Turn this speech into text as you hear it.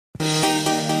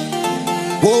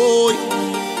Boy,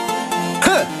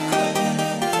 huh.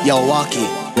 Yo, Walkie.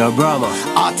 Yo, Bramma.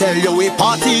 I tell you we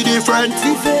party different.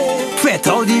 Fet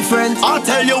how different? I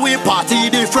tell you we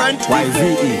party different.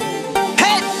 YVE.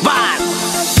 Head man.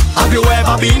 Have you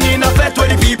ever been in a fete where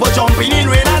the people jumping in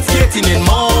rain and skating in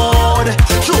mud,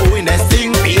 showing their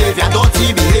sting behavior,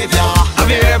 dirty behavior? Have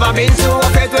you ever been to a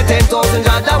fete with 10,000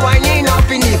 jobs that whining up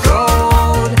in the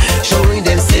crowd, showing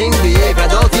them sing behavior,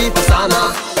 dirty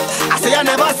persona? I say I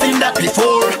never seen that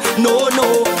before. No,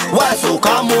 no. While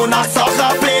soca Grenada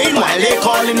Soca playing while they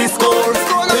calling the score.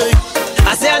 Hey.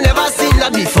 I say I never seen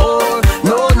that before.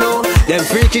 No, no. Them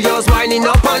freaky girls whining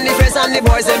up on the face and the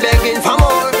boys them begging for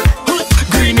more.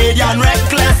 Grenadian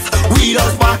reckless, we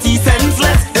just party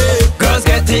senseless. Hey. Girls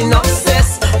getting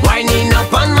obsessed, whining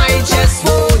up on my chest.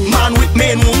 Whoa. Man with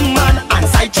main woman and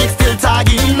side chicks still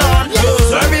tagging on.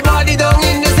 So everybody down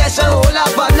in the session, hold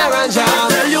up on the range.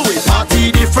 Tell you we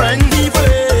party different,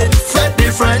 different, set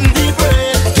different,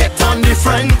 different, get on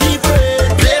different,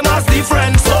 different, play mass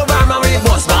different. So Bramma we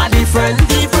boss bar different,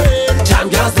 different, jam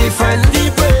girls different,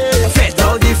 different, fet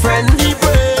all different,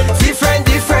 different, different,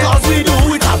 different. cause we do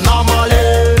it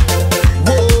abnormally.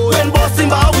 Whoa, when busting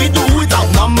bar we do it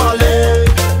abnormally.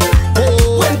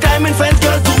 Whoa, when climbing fence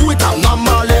girls do it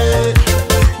abnormally.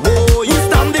 Whoa, you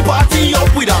stamp the party up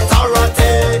with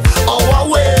authority. Our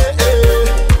way.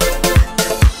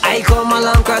 I come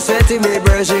along cross sweaty me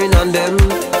version on them.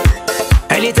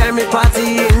 Anytime we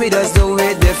party in, we just do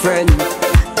it different.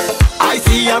 I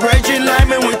see a virgin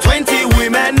lineman with 20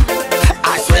 women.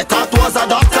 I swear that was a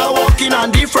doctor walking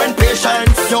on different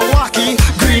patients. Yo, Walkie,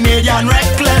 Grenadian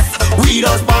reckless, we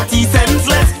just party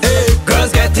senseless. Hey.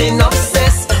 Girls getting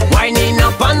obsessed, whining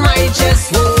up on my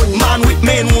chest. Whoa. Man with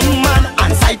main woman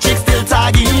and side chicks still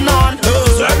tagging on.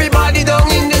 So everybody down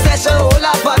in the session, hold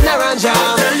up on the range.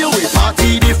 Tell you we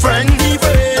party different,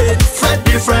 different, set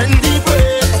different,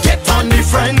 different, get on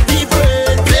different,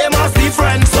 different, play mass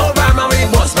different. So Bramma we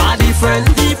boss bar different,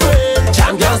 different,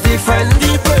 jam girls different,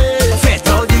 different, fet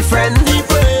all different,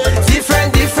 different,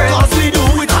 different, different. cause we do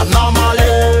it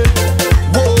abnormally.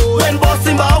 Whoa, when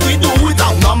busting bar we do it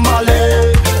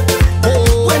abnormally.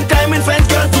 Whoa, when climbing fence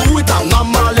girls do it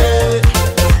abnormally.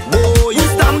 Whoa, you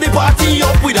stamp the party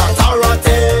up with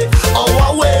authority.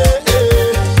 Our way.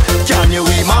 Can you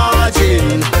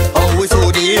imagine how we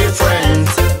so different?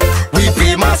 We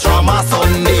play mass Bramma Soca.